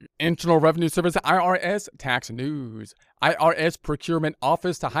Internal Revenue Service IRS Tax News. IRS Procurement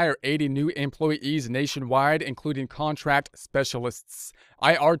Office to hire 80 new employees nationwide, including contract specialists.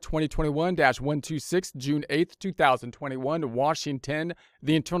 IR 2021-126, June 8, 2021, Washington.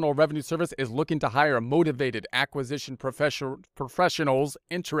 The Internal Revenue Service is looking to hire motivated acquisition professionals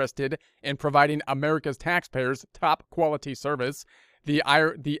interested in providing America's taxpayers top quality service. The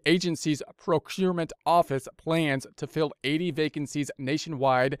agency's procurement office plans to fill 80 vacancies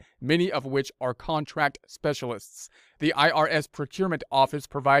nationwide, many of which are contract specialists. The IRS Procurement Office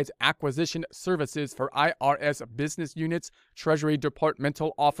provides acquisition services for IRS business units, Treasury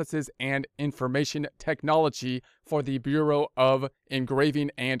Departmental offices, and information technology for the Bureau of Engraving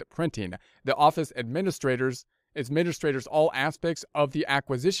and Printing. The office administrators all aspects of the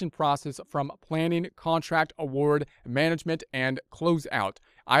acquisition process from planning, contract award, management, and closeout.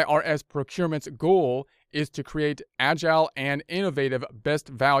 IRS Procurement's goal is to create agile and innovative best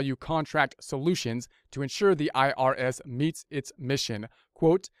value contract solutions to ensure the IRS meets its mission.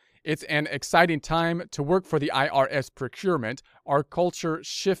 Quote, "It's an exciting time to work for the IRS Procurement. Our culture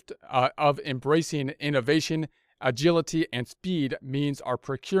shift of embracing innovation, agility, and speed means our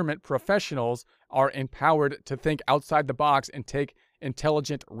procurement professionals are empowered to think outside the box and take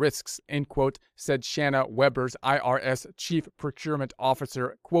intelligent risks," end quote, said Shanna Webbers, IRS Chief Procurement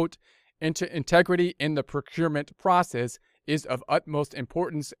Officer. Quote, "Integrity in the procurement process is of utmost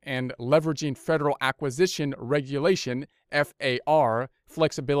importance, and leveraging federal acquisition regulation, FAR,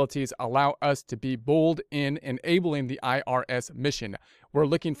 flexibilities allow us to be bold in enabling the IRS mission. We're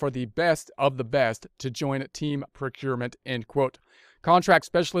looking for the best of the best to join Team Procurement," end quote. Contract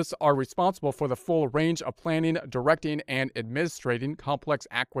specialists are responsible for the full range of planning, directing, and administrating complex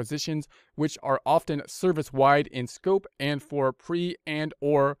acquisitions, which are often service-wide in scope and for pre- and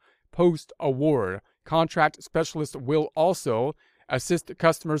or post-award. Contract specialists will also assist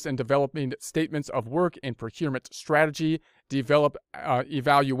customers in developing statements of work and procurement strategy, develop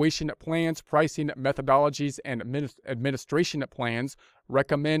evaluation plans, pricing methodologies, and administration plans,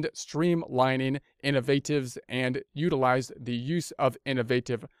 recommend streamlining innovatives, and utilize the use of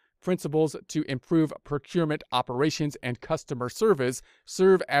innovative principles to improve procurement operations and customer service,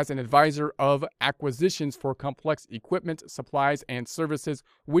 serve as an advisor of acquisitions for complex equipment, supplies, and services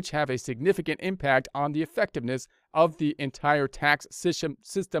which have a significant impact on the effectiveness of the entire tax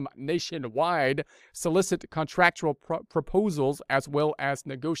system nationwide, solicit contractual proposals, as well as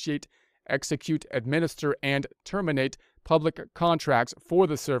negotiate, execute, administer, and terminate public contracts for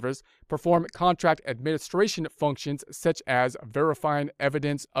the service, perform contract administration functions such as verifying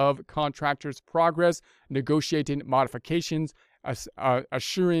evidence of contractor's progress, negotiating modifications,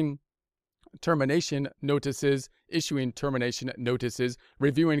 assuring termination notices, issuing termination notices,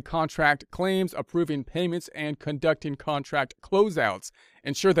 reviewing contract claims, approving payments, and conducting contract closeouts.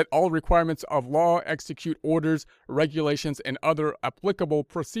 Ensure that all requirements of law, execute orders, regulations, and other applicable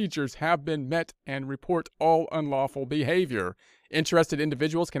procedures have been met, and report all unlawful behavior. Interested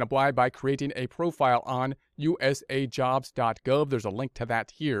individuals can apply by creating a profile on usajobs.gov. There's a link to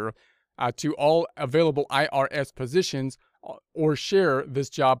that here. To all available IRS positions, or share this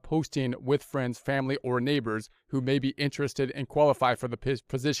job posting with friends, family, or neighbors who may be interested and qualify for the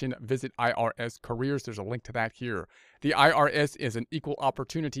position. Visit IRS Careers. There's a link to that here. The IRS is an equal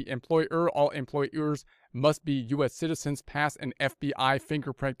opportunity employer. All employers must be U.S. citizens, pass an FBI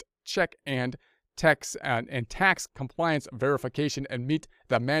fingerprint check and tax compliance verification, and meet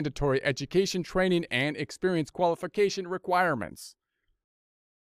the mandatory education, training, and experience qualification requirements.